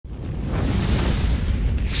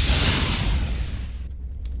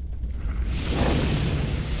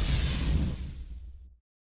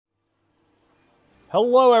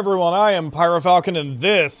Hello everyone, I am PyroFalkon and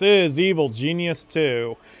this is Evil Genius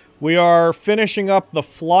 2. We are finishing up the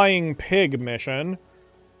Flying Pig mission,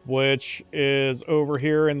 which is over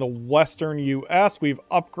here in the western US. We've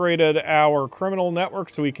upgraded our criminal network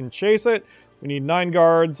so we can chase it. We need 9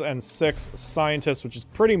 guards and 6 scientists, which is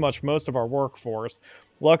pretty much most of our workforce.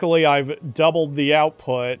 Luckily, I've doubled the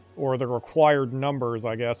output, or the required numbers,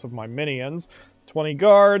 I guess, of my minions. 20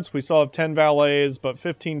 guards, we still have 10 valets, but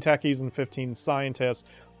 15 techies and 15 scientists.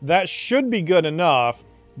 That should be good enough,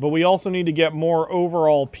 but we also need to get more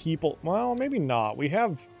overall people. Well, maybe not. We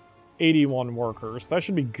have 81 workers. That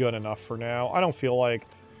should be good enough for now. I don't feel like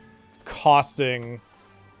costing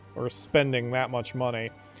or spending that much money.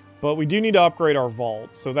 But we do need to upgrade our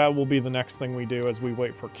vault, so that will be the next thing we do as we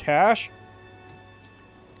wait for cash.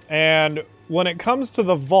 And when it comes to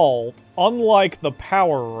the vault, unlike the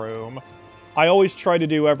power room, I always try to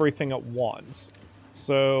do everything at once.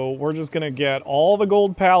 So we're just going to get all the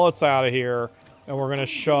gold pallets out of here, and we're going to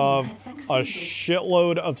shove a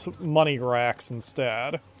shitload of money racks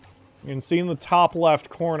instead. You can see in the top left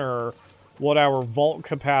corner what our vault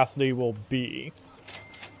capacity will be.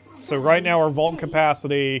 So right now our vault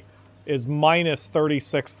capacity is minus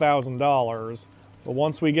 $36,000, but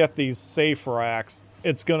once we get these safe racks,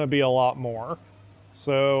 it's going to be a lot more.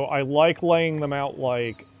 So I like laying them out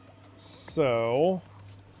like so.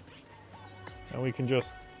 And we can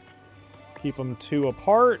just keep them 2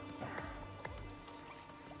 apart.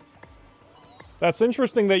 That's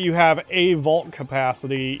interesting that you have a vault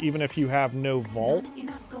capacity even if you have no vault,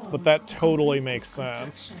 but that totally makes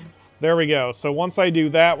sense. There we go. So once I do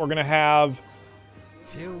that, we're going to have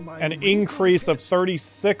an increase of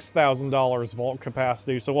 $36,000 vault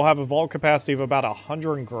capacity. So we'll have a vault capacity of about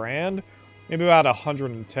 100 grand, maybe about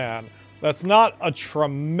 110. That's not a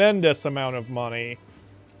tremendous amount of money,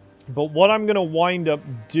 but what I'm going to wind up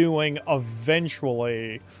doing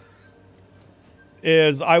eventually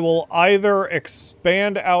is I will either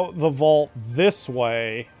expand out the vault this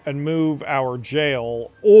way and move our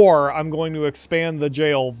jail, or I'm going to expand the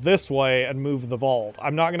jail this way and move the vault.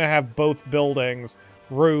 I'm not going to have both buildings,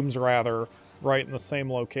 rooms rather, right in the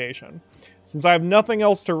same location. Since I have nothing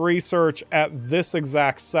else to research at this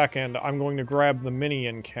exact second, I'm going to grab the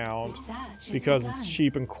minion count because it's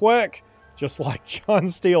cheap and quick, just like John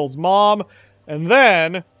Steele's mom, and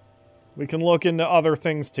then we can look into other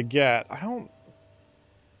things to get. I don't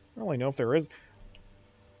really know if there is.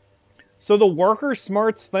 So the worker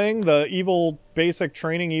smarts thing, the evil basic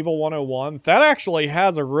training, Evil 101, that actually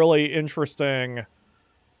has a really interesting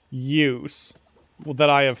use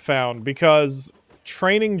that I have found, because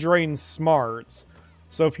training drains smarts.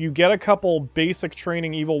 So if you get a couple basic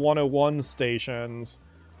training Evil 101 stations,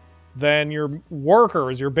 then your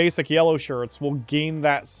workers, your basic yellow shirts, will gain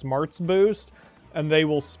that smarts boost, and they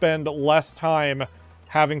will spend less time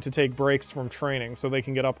having to take breaks from training, so they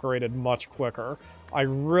can get upgraded much quicker. I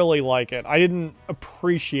really like it. I didn't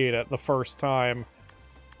appreciate it the first time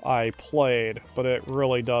I played, but it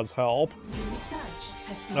really does help.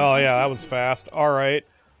 Oh yeah, that was fast. Alright.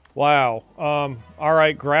 Wow.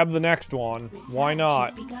 Alright, grab the next one. Why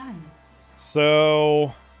not?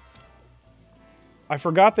 So I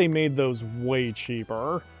forgot they made those way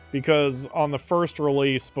cheaper, because on the first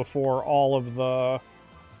release, before all of the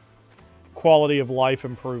quality of life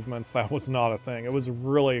improvements, that was not a thing. It was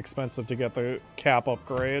really expensive to get the cap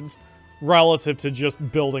upgrades, relative to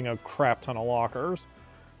just building a crap ton of lockers.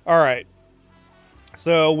 Alright.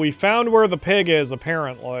 So we found where the pig is,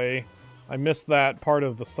 apparently. I missed that part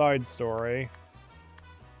of the side story.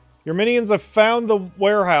 Your minions have found the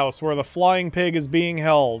warehouse where the flying pig is being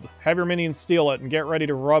held. Have your minions steal it and get ready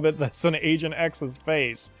to rub this in Agent X's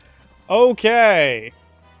face. Okay.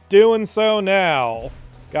 Doing so now.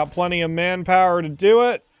 Got plenty of manpower to do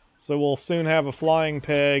it, so we'll soon have a flying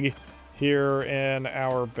pig here in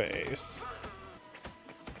our base.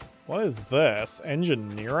 What is this?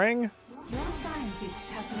 Engineering?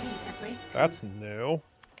 That's new.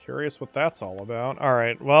 Curious what that's all about.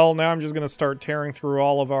 Alright, well, now I'm just going to start tearing through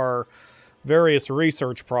all of our various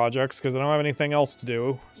research projects, because I don't have anything else to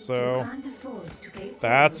do, so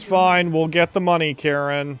that's fine. We'll get the money,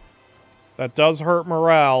 Karen. That does hurt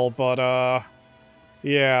morale, but,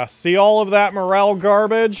 yeah, see all of that morale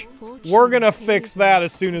garbage? We're gonna fix that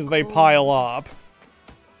as soon as they pile up.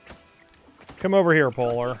 Come over here,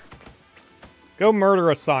 Polar. Go murder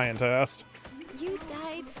a scientist. You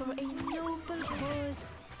died for a noble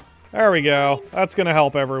cause. There we go. That's gonna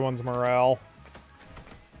help everyone's morale.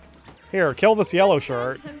 Here, kill this yellow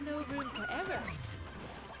shirt.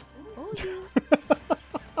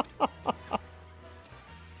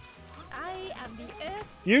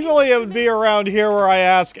 Usually it would be around here where I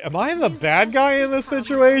ask, am I the bad guy in this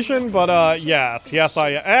situation? But, yes. Yes,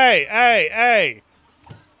 I am. Hey, hey, hey!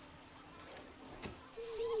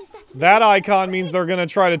 That icon means they're gonna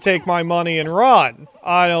try to take my money and run.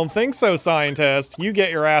 I don't think so, scientist. You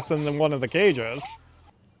get your ass in one of the cages.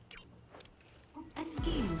 A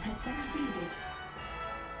scheme has succeeded.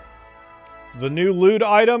 The new loot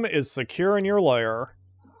item is secure in your lair.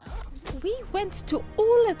 We went to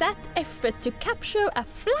all of that effort to capture a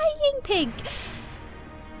flying pig.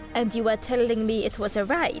 And you are telling me it was a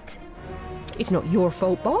ride? It's not your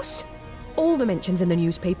fault, boss. All the mentions in the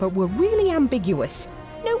newspaper were really ambiguous.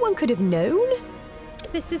 No one could have known.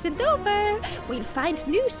 This isn't over. We'll find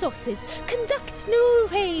new sources, conduct new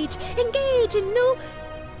rage, engage in new...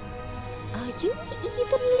 Are you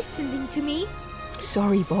even listening to me?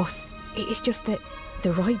 Sorry, boss. It's just that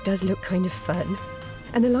the ride does look kind of fun.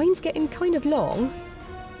 And the line's getting kind of long.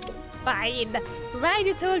 Fine. Ride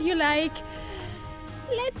it all you like.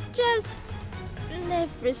 Let's just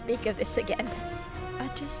never speak of this again.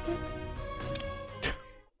 Understood?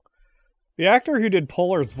 The actor who did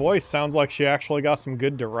Polar's voice sounds like she actually got some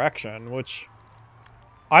good direction, which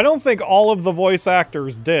I don't think all of the voice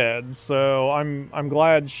actors did, so I'm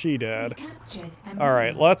glad she did. All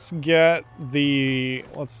right, let's get the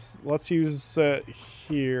let's use it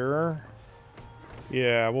here.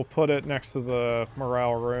 Yeah, we'll put it next to the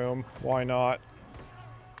morale room. Why not?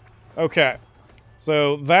 Okay.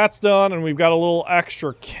 So that's done, and we've got a little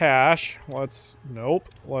extra cash. Nope.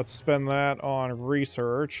 Let's spend that on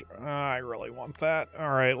research. I really want that.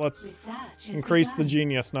 All right, let's increase the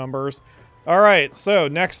genius numbers. All right, so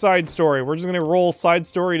next side story. We're just going to roll side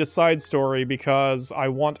story to side story because I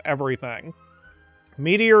want everything.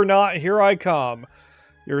 Meteor not, here I come.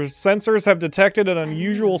 Your sensors have detected an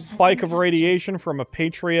unusual spike of radiation from a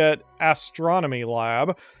Patriot astronomy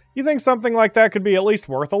lab. You think something like that could be at least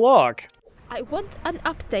worth a look? I want an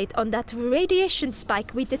update on that radiation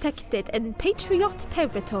spike we detected in Patriot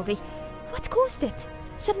territory. What caused it?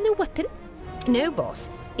 Some new weapon? No, boss.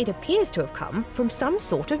 It appears to have come from some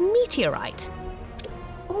sort of meteorite.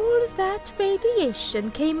 All that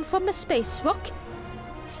radiation came from a space rock?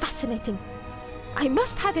 Fascinating. I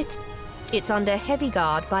must have it. It's under heavy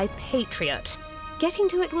guard by Patriot. Getting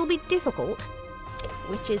to it will be difficult.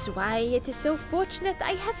 Which is why it is so fortunate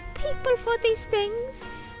I have people for these things.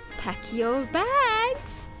 Pack your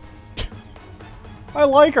bags. I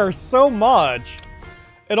like her so much.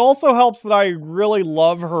 It also helps that I really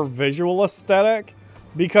love her visual aesthetic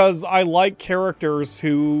because I like characters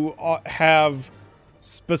who have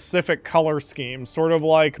specific color schemes, sort of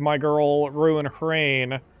like my girl Ruin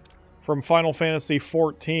Hrain from Final Fantasy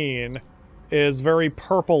XIV is very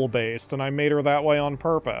purple based, and I made her that way on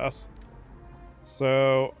purpose.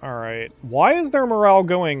 So, alright. Why is their morale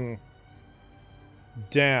going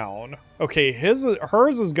down? Okay, hers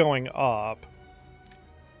is going up.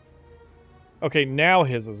 Okay, now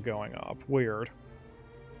his is going up. Weird. I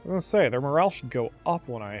was gonna say, their morale should go up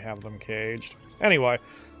when I have them caged. Anyway,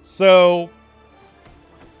 so...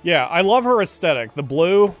 yeah, I love her aesthetic. The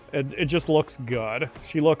blue, it just looks good.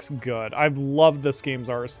 She looks good. I've loved this game's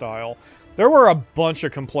art style. There were a bunch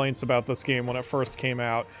of complaints about this game when it first came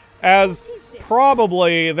out. As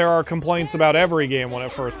probably there are complaints about every game when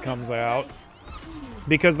it first comes out.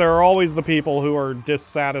 Because there are always the people who are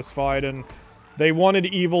dissatisfied and they wanted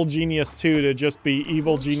Evil Genius 2 to just be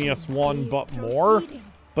Evil Genius 1 but more.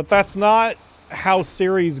 But that's not how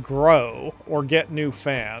series grow or get new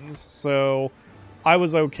fans. So I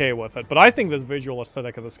was okay with it. But I think this visual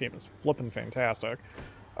aesthetic of this game is flippin' fantastic.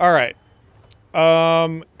 Alright.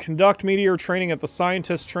 Conduct Meteor training at the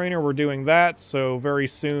Scientist Trainer. We're doing that, so very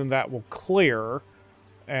soon that will clear.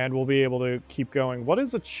 And we'll be able to keep going. What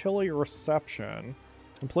is a chilly reception?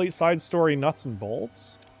 Complete side story nuts and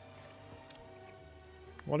bolts?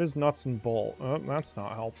 What is nuts and bolt? Oh, that's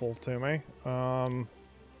not helpful to me.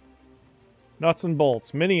 Nuts and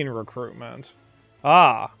bolts. Minion recruitment.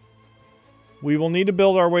 Ah. We will need to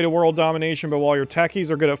build our way to world domination, but while your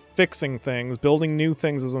techies are good at fixing things, building new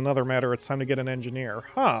things is another matter. It's time to get an engineer.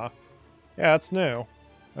 Huh. Yeah, it's new.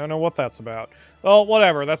 I don't know what that's about. Well,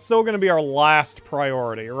 whatever. That's still going to be our last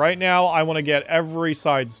priority. Right now, I want to get every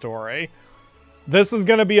side story. This is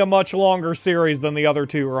going to be a much longer series than the other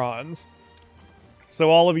two runs.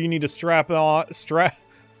 So all of you need to strap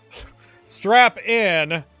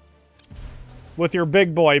in with your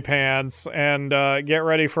big boy pants and get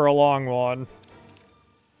ready for a long one.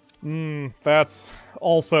 That's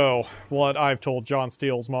also what I've told John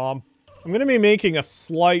Steele's mom. I'm going to be making a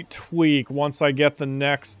slight tweak once I get the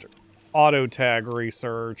next auto tag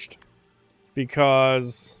researched.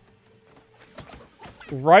 Because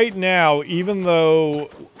right now, even though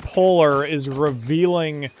Polar is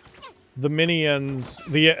revealing the minions,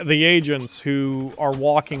 the agents who are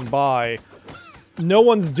walking by, no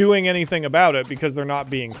one's doing anything about it because they're not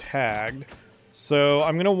being tagged. So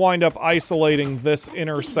I'm going to wind up isolating this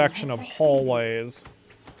intersection of hallways.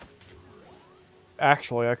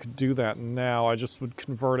 Actually, I could do that now. I just would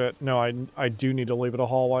convert it. No, I do need to leave it a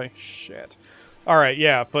hallway. Shit. Alright,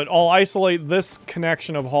 yeah, but I'll isolate this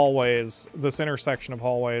connection of hallways, this intersection of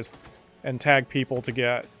hallways, and tag people to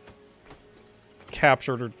get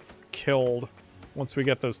captured or killed once we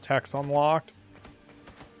get those techs unlocked.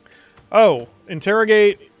 Oh,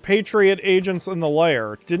 interrogate Patriot agents in the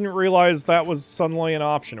lair. Didn't realize that was suddenly an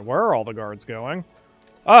option. Where are all the guards going?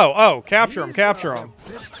 Oh, capture them, capture them.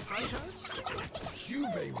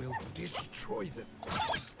 Will destroy them.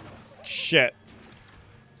 Shit.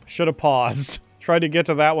 Should have paused. Tried to get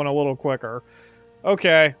to that one a little quicker.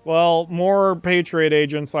 Okay, well, more Patriot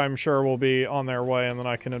agents I'm sure will be on their way, and then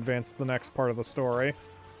I can advance to the next part of the story.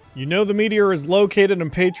 You know the Meteor is located in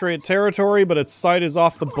Patriot territory, but its site is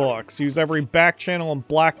off the books. Use every back channel and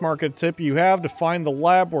black market tip you have to find the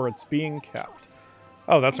lab where it's being kept.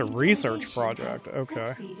 Oh, that's a research project.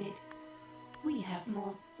 Okay. We have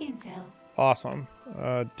more intel. Awesome.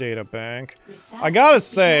 Data bank. I gotta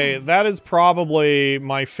say, that is probably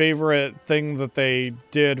my favorite thing that they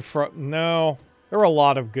did from... No, there were a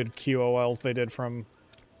lot of good QOLs they did from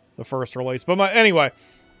the first release. But anyway,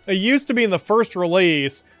 it used to be in the first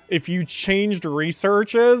release, if you changed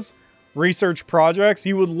research projects,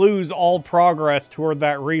 you would lose all progress toward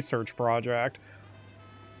that research project.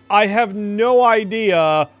 I have no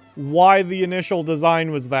idea why the initial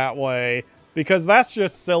design was that way, because that's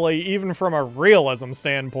just silly even from a realism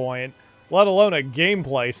standpoint, let alone a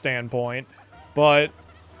gameplay standpoint, but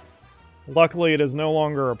luckily it is no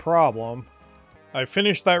longer a problem. I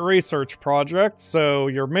finished that research project, so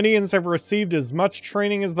your minions have received as much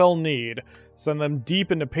training as they'll need. Send them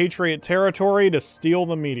deep into Patriot territory to steal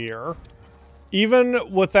the Meteor.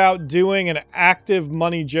 Even without doing an active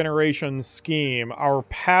money generation scheme, our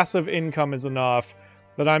passive income is enough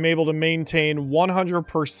that I'm able to maintain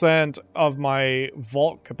 100% of my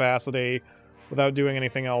vault capacity without doing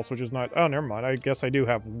anything else, which is not... Oh, never mind. I guess I do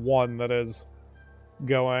have one that is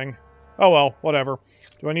going. Oh well, whatever.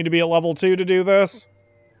 Do I need to be at level 2 to do this?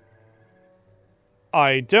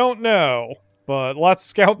 I don't know, but let's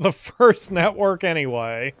scout the first network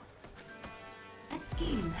anyway. A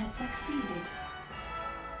scheme has succeeded.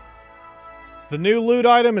 The new loot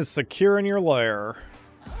item is secure in your lair.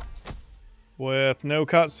 With no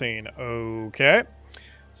cutscene. Okay.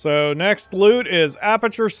 So next loot is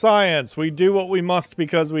Aperture Science. We do what we must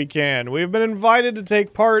because we can. We have been invited to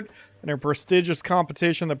take part in a prestigious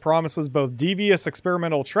competition that promises both devious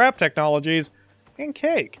experimental trap technologies and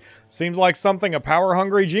cake. Seems like something a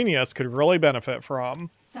power-hungry genius could really benefit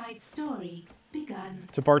from. Side story begun.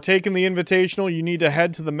 To partake in the Invitational, you need to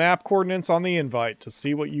head to the map coordinates on the invite to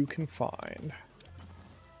see what you can find.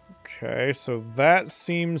 Okay, so that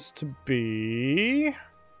seems to be...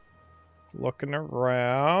 Looking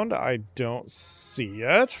around, I don't see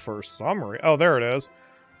it for some reason. Oh, there it is.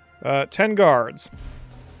 10 guards.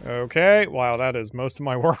 Okay, wow, that is most of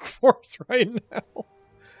my workforce right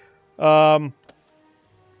now.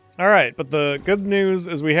 Alright, but the good news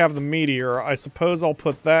is we have the Meteor. I suppose I'll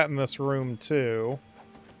put that in this room too.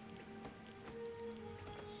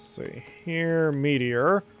 Let's see here,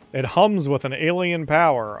 Meteor. It hums with an alien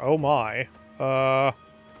power. Oh my. Yeah,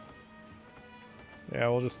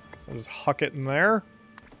 we'll just huck it in there.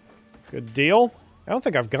 Good deal. I don't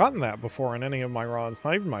think I've gotten that before in any of my runs,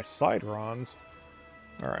 not even my side runs.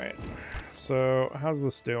 Alright, so how's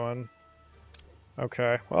this doing?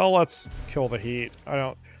 Okay, well, let's kill the heat.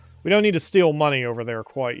 We don't need to steal money over there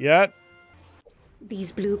quite yet.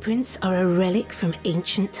 These blueprints are a relic from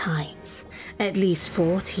ancient times, at least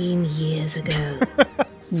 14 years ago.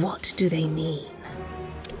 What do they mean?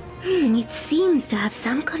 It seems to have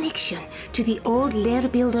some connection to the old Lair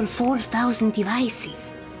Builder 4000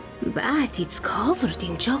 devices, but it's covered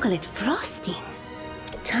in chocolate frosting.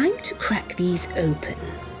 Time to crack these open.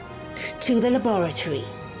 To the laboratory.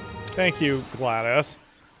 Thank you, Gladys.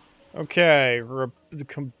 Okay,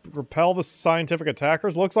 repel the scientific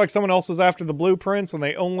attackers. Looks like someone else was after the blueprints, and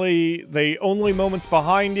they only moments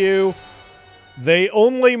behind you. They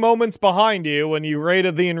only moments behind you when you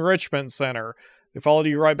raided the enrichment center. They followed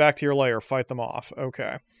you right back to your lair. Fight them off.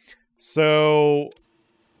 Okay. So,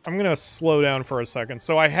 I'm going to slow down for a second.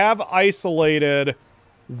 So I have isolated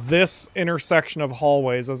this intersection of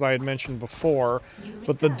hallways, as I had mentioned before,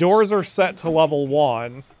 but the doors are set to level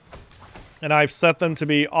 1, and I've set them to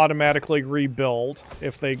be automatically rebuilt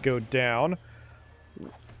if they go down.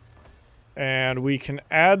 And we can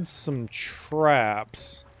add some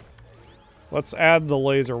traps. Let's add the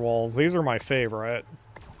laser walls. These are my favorite.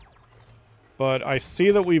 But I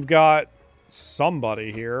see that we've got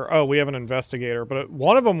somebody here. Oh, we have an investigator, but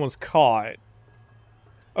one of them was caught.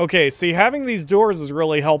 Okay, see, having these doors is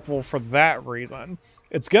really helpful for that reason.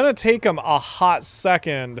 It's gonna take them a hot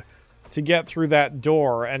second to get through that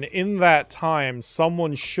door, and in that time,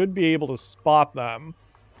 someone should be able to spot them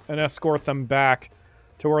and escort them back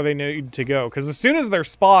to where they need to go. Because as soon as they're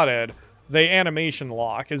spotted, they animation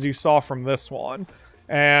lock, as you saw from this one.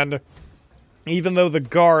 And even though the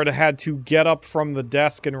guard had to get up from the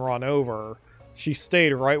desk and run over, she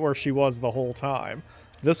stayed right where she was the whole time.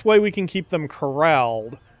 This way we can keep them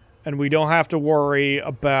corralled, and we don't have to worry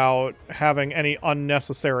about having any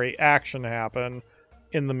unnecessary action happen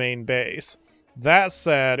in the main base. That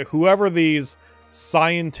said, whoever these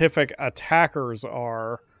scientific attackers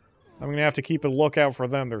are, I'm going to have to keep a lookout for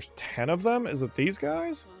them. There's 10 of them? Is it these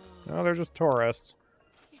guys? No, they're just tourists.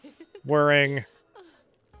 Wearing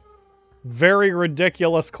very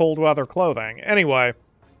ridiculous cold weather clothing. Anyway,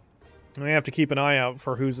 we have to keep an eye out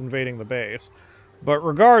for who's invading the base. But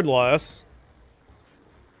regardless,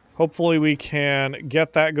 hopefully we can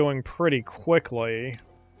get that going pretty quickly.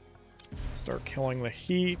 Start killing the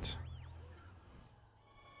heat.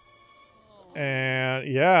 And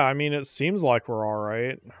yeah, I mean, it seems like we're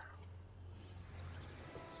alright.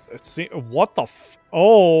 What the f-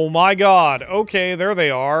 Oh my god. Okay, there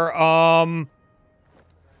they are.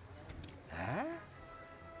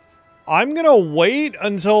 I'm gonna wait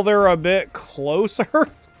until they're a bit closer.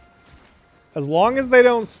 As long as they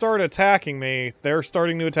don't start attacking me, they're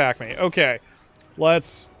starting to attack me. Okay,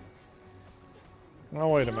 let's... Oh,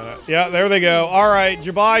 wait a minute. Yeah, there they go. Alright,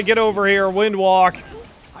 Jabai, get over here. Windwalk.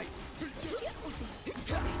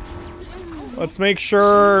 Let's make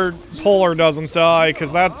sure Polar doesn't die,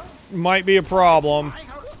 because that might be a problem.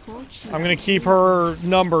 I'm going to keep her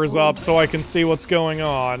numbers up so I can see what's going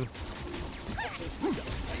on.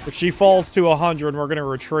 If she falls to 100, we're going to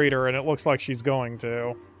retreat her, and it looks like she's going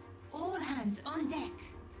to. All hands on deck.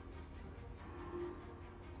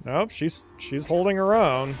 Nope, she's holding her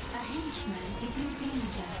own. A henchman is in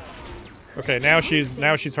danger. Okay, now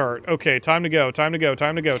she's hurt. Okay, time to go, time to go,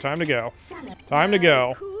 time to go, time to go. Time to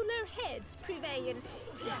go. Cooler heads prevails.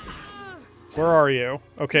 Where are you?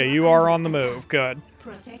 Okay, you are on the move. Good.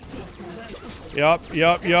 Protect yourself.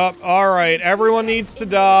 Yup. Alright, everyone needs to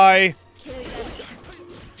die.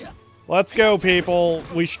 Let's go, people.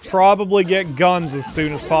 We should probably get guns as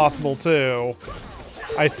soon as possible, too.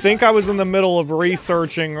 I think I was in the middle of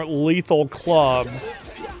researching lethal clubs,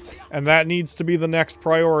 and that needs to be the next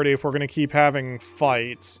priority if we're going to keep having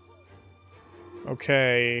fights.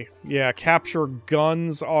 Okay, yeah, capture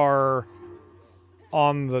guns are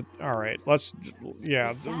on the... Alright, let's...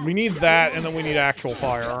 Yeah, we need that, and then we need actual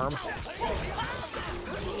firearms.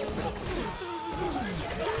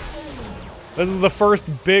 This is the first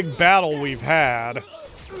big battle we've had,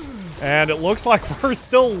 and it looks like we're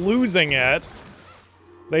still losing it.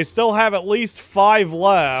 They still have at least 5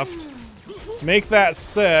 left. Make that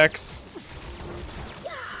 6.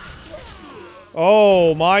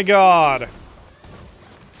 Oh my god.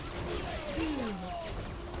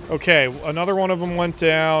 Okay, another one of them went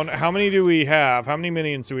down. How many do we have? How many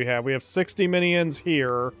minions do we have? We have 60 minions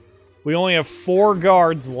here. We only have 4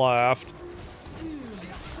 guards left.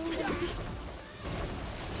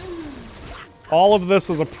 All of this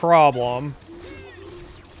is a problem.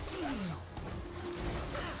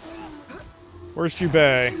 Where's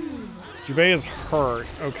Jubei? Jubei is hurt.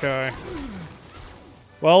 Okay.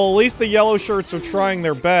 Well, at least the yellow shirts are trying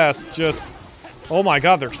their best. Just... Oh my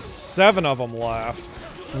god, there's 7 of them left.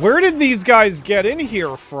 Where did these guys get in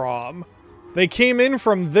here from? They came in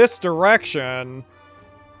from this direction.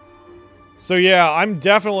 So yeah, I'm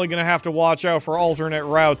definitely gonna have to watch out for alternate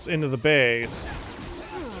routes into the base.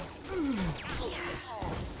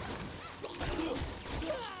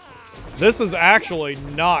 This is actually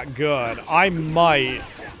not good. I might...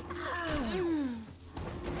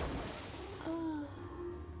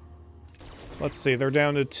 Let's see, they're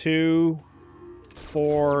down to 2,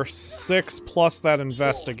 4, 6 plus that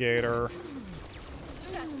investigator.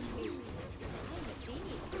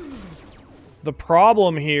 The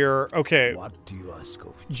problem here... Okay. What do you ask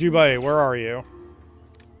of? Jubei, where are you?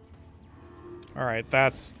 Alright,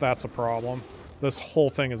 that's a problem. This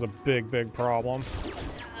whole thing is a big problem.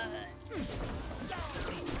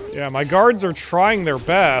 Yeah, my guards are trying their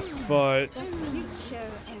best, but...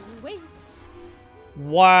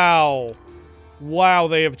 Wow. Wow,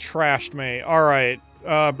 they have trashed me. Alright,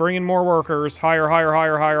 bring in more workers. Higher.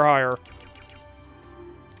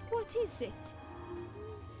 What is it?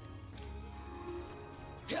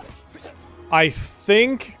 I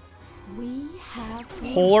think We have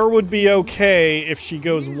Polar would be okay if she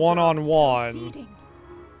goes one-on-one. proceeding.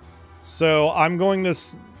 So I'm going to...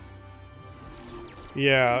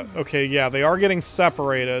 Yeah, okay, yeah, they are getting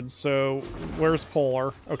separated, so where's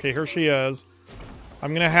Polar? Okay, here she is.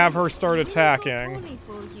 I'm gonna have her start attacking. Only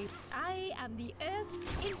for you. I am the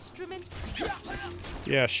Earth's instrument.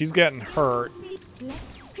 Yeah, she's getting hurt.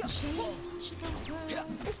 Let's change the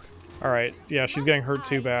world. Alright, yeah, she's getting hurt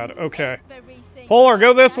too bad. Okay. Everything Polar,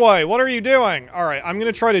 go this myself. way! What are you doing? Alright, I'm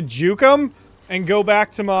gonna try to juke him and go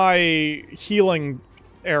back to my healing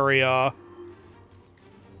area.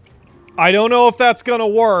 I don't know if that's gonna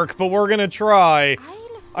work, but we're gonna try.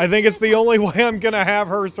 I think it's the only way I'm gonna have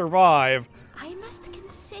her survive. I must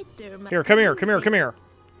consider my Here, come here, come here, come here.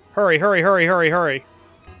 Hurry, hurry, hurry, hurry, hurry.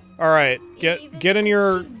 Alright, get in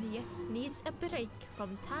your... Genius needs a break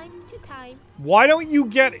from time to time. Why don't you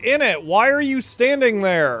get in it? Why are you standing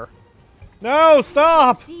there? No,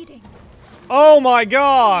 stop! Proceeding. Oh my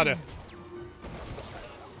god!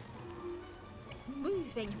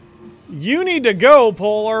 Moving. You need to go,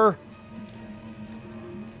 Polar!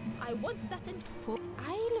 I want that in full.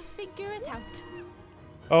 I'll figure it out.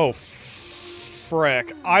 Oh,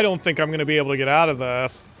 frick. I don't think I'm gonna be able to get out of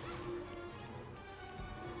this.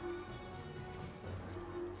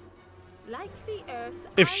 Like the Earth.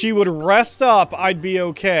 If she would rest up, I'd be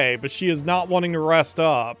okay, but she is not wanting to rest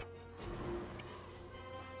up.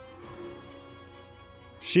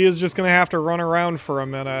 She is just gonna have to run around for a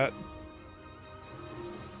minute.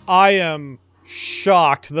 I am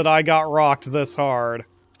shocked that I got rocked this hard.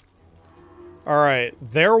 Alright,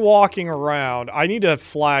 they're walking around. I need to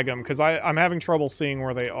flag them, because I'm having trouble seeing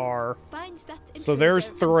where they are. Find that So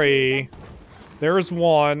there's intruder and 3. There's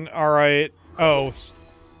 1. Alright. Oh,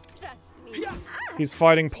 trust me. he's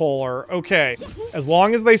fighting Polar. Okay. As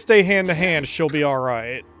long as they stay hand-to-hand, she'll be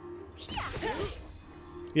alright.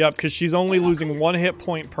 Yep, because she's only losing 1 hit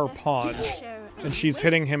point per punch. And she's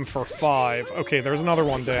hitting him for 5. Okay, there's another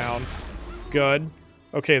one down. Good.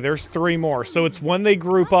 Okay, there's 3 more. So it's when they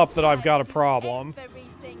group up that I've got a problem.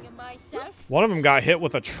 Everything myself. One of them got hit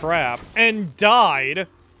with a trap and died.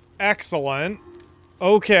 Excellent.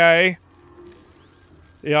 Okay.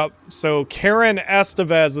 Yep, so Karen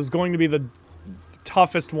Estevez is going to be the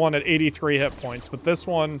toughest one at 83 hit points. But this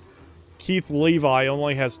one, Keith Levi,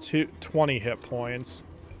 only has 20 hit points.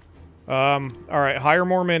 Alright, hire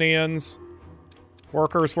more minions.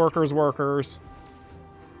 Workers, workers, workers.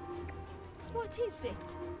 What is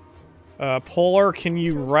it? Polar, can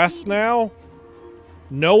you rest now?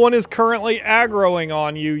 No one is currently aggroing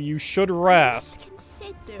on you. You should rest.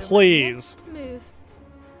 Consider my Please. next move.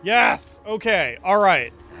 Yes! Okay,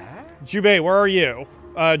 alright. Jubei, where are you?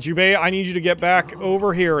 Jubei, I need you to get back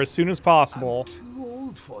over here as soon as possible. Too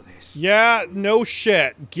old for this. Yeah, no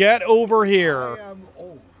shit. Get over I here. am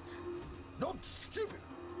old, not stupid.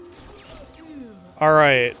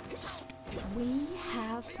 Alright. We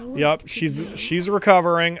have. Yep, she's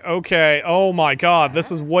recovering. Okay. Oh my god,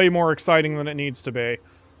 this is way more exciting than it needs to be.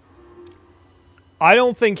 I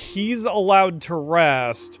don't think he's allowed to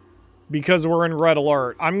rest because we're in red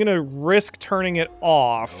alert. I'm gonna risk turning it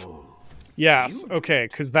off. Yes, okay,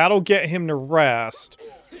 because that'll get him to rest.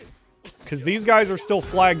 Because these guys are still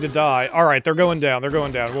flagged to die. Alright, they're going down, they're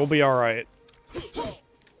going down. We'll be alright.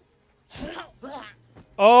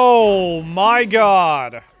 Oh my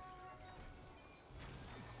god!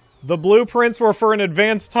 The blueprints were for an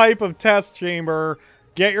advanced type of test chamber.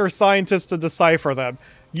 Get your scientists to decipher them.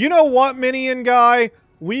 You know what, Minion Guy?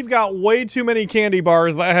 We've got way too many candy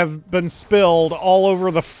bars that have been spilled all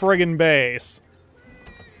over the friggin' base.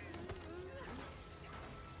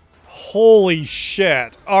 Holy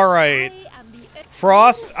shit. Alright.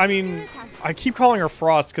 Frost, I mean, I keep calling her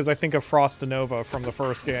Frost because I think of Frostinova from the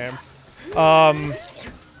first game.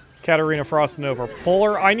 Katarina Frostinova.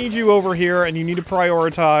 Polar, I need you over here, and you need to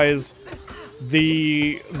prioritize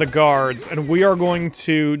the guards, and we are going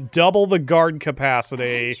to double the guard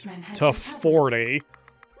capacity to 40.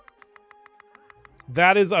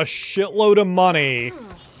 That is a shitload of money,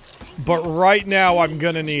 but right now I'm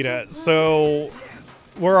gonna need it. So,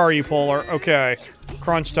 where are you, Polar? Okay,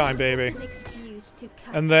 crunch time, baby.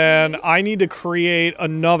 And then I need to create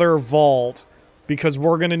another vault, because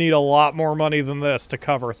we're going to need a lot more money than this to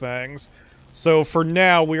cover things. So for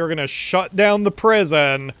now, we are going to shut down the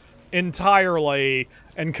prison entirely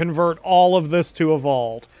and convert all of this to a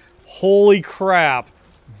vault. Holy crap,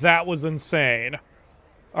 that was insane.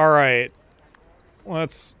 Alright,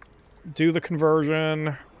 let's do the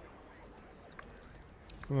conversion.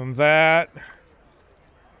 And then that.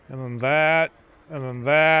 And then that. And then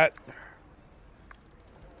that.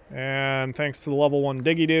 And thanks to the level 1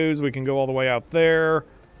 diggy-doos, we can go all the way out there.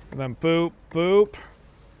 And then boop, boop,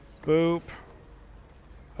 boop.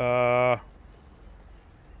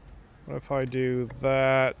 What if I do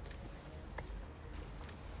that?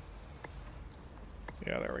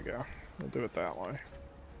 Yeah, there we go. We'll do it that way.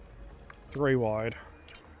 3 wide.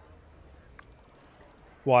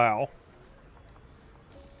 Wow.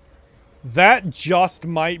 That just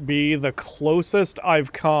might be the closest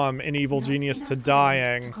I've come in Evil Genius to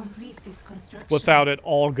dying without it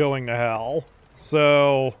all going to hell.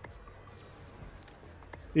 So,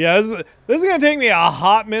 yeah, this is gonna take me a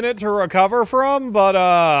hot minute to recover from,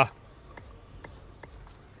 but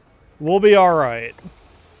we'll be alright.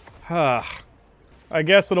 I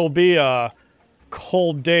guess it'll be a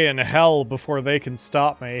cold day in hell before they can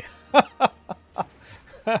stop me.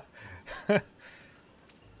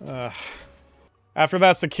 After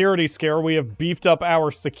that security scare, we have beefed up our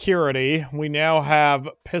security. We now have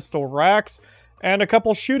pistol racks and a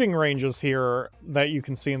couple shooting ranges here that you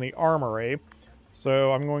can see in the armory.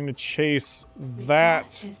 So I'm going to chase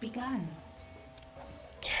that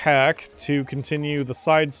tech to continue the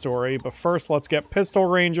side story. But first, let's get pistol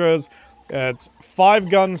ranges. It's 5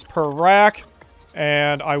 guns per rack,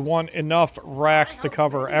 and I want enough racks to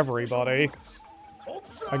cover everybody.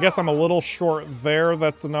 I guess I'm a little short there.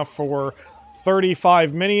 That's enough for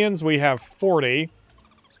 35 minions. We have 40.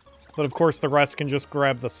 But of course the rest can just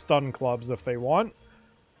grab the stun clubs if they want.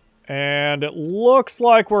 And it looks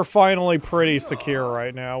like we're finally pretty secure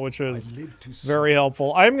right now, which is very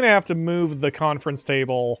helpful. I'm going to have to move the conference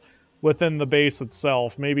table within the base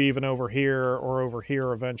itself. Maybe even over here or over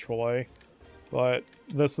here eventually. But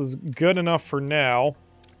this is good enough for now.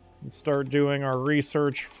 Let's start doing our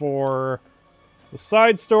research for the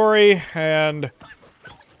side story and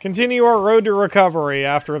continue our road to recovery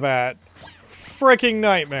after that fricking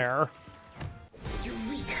nightmare.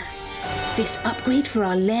 Eureka! This upgrade for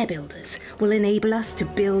our lair builders will enable us to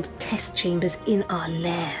build test chambers in our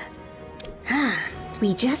lair.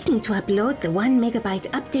 We just need to upload the 1 megabyte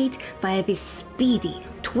update via this speedy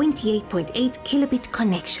 28.8 kilobit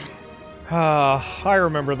connection. I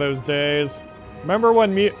remember those days. Remember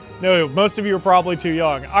when no, most of you are probably too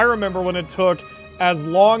young. I remember when it took as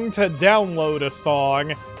long to download a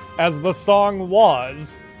song as the song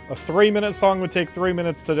was. A 3-minute song would take 3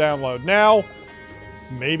 minutes to download. Now,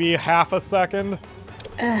 maybe half a second.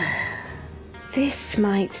 This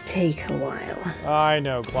might take a while. I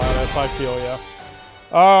know, Gladys, I feel ya.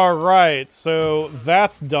 Alright, so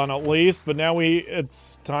that's done at least, but now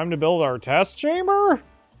it's time to build our test chamber?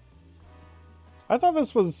 I thought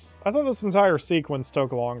this entire sequence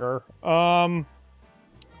took longer. I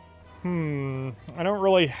don't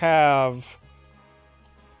really have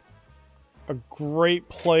a great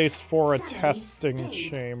place for a testing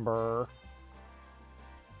chamber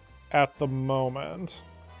at the moment.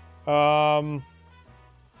 Oh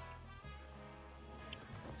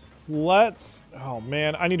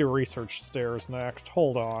man, I need to research stairs next.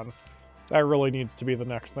 Hold on. That really needs to be the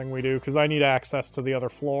next thing we do, because I need access to the other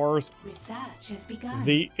floors. Research has begun.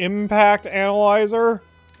 The impact analyzer?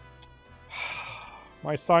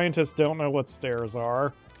 My scientists don't know what stairs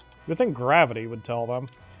are. You'd think gravity would tell them.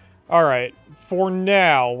 Alright, for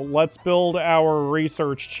now, let's build our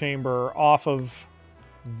research chamber off of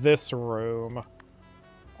this room.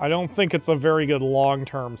 I don't think it's a very good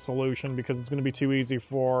long-term solution, because it's going to be too easy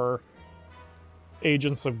for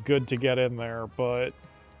agents of good to get in there, but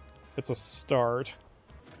it's a start.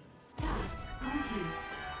 Task complete.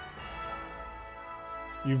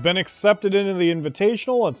 You've been accepted into the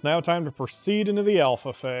Invitational. It's now time to proceed into the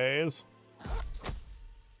Alpha phase.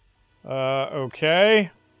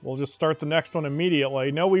 Okay. We'll just start the next one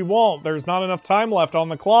immediately. No, we won't. There's not enough time left on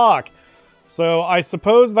the clock. So I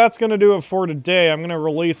suppose that's going to do it for today. I'm going to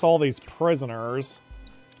release all these prisoners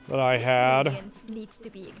that I had. Needs to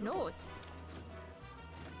be ignored.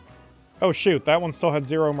 Oh shoot, that one still had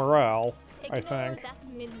 0 morale, I think. That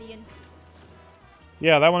minion.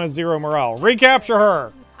 Yeah, that one has 0 morale. Recapture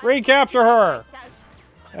her! Recapture her!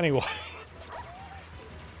 Anyway.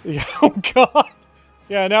 Oh god.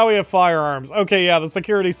 Yeah, now we have firearms. Okay, yeah, the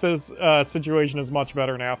security situation is much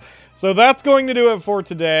better now. So that's going to do it for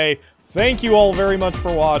today. Thank you all very much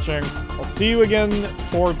for watching. I'll see you again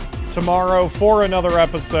for tomorrow for another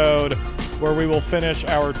episode where we will finish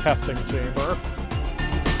our testing chamber.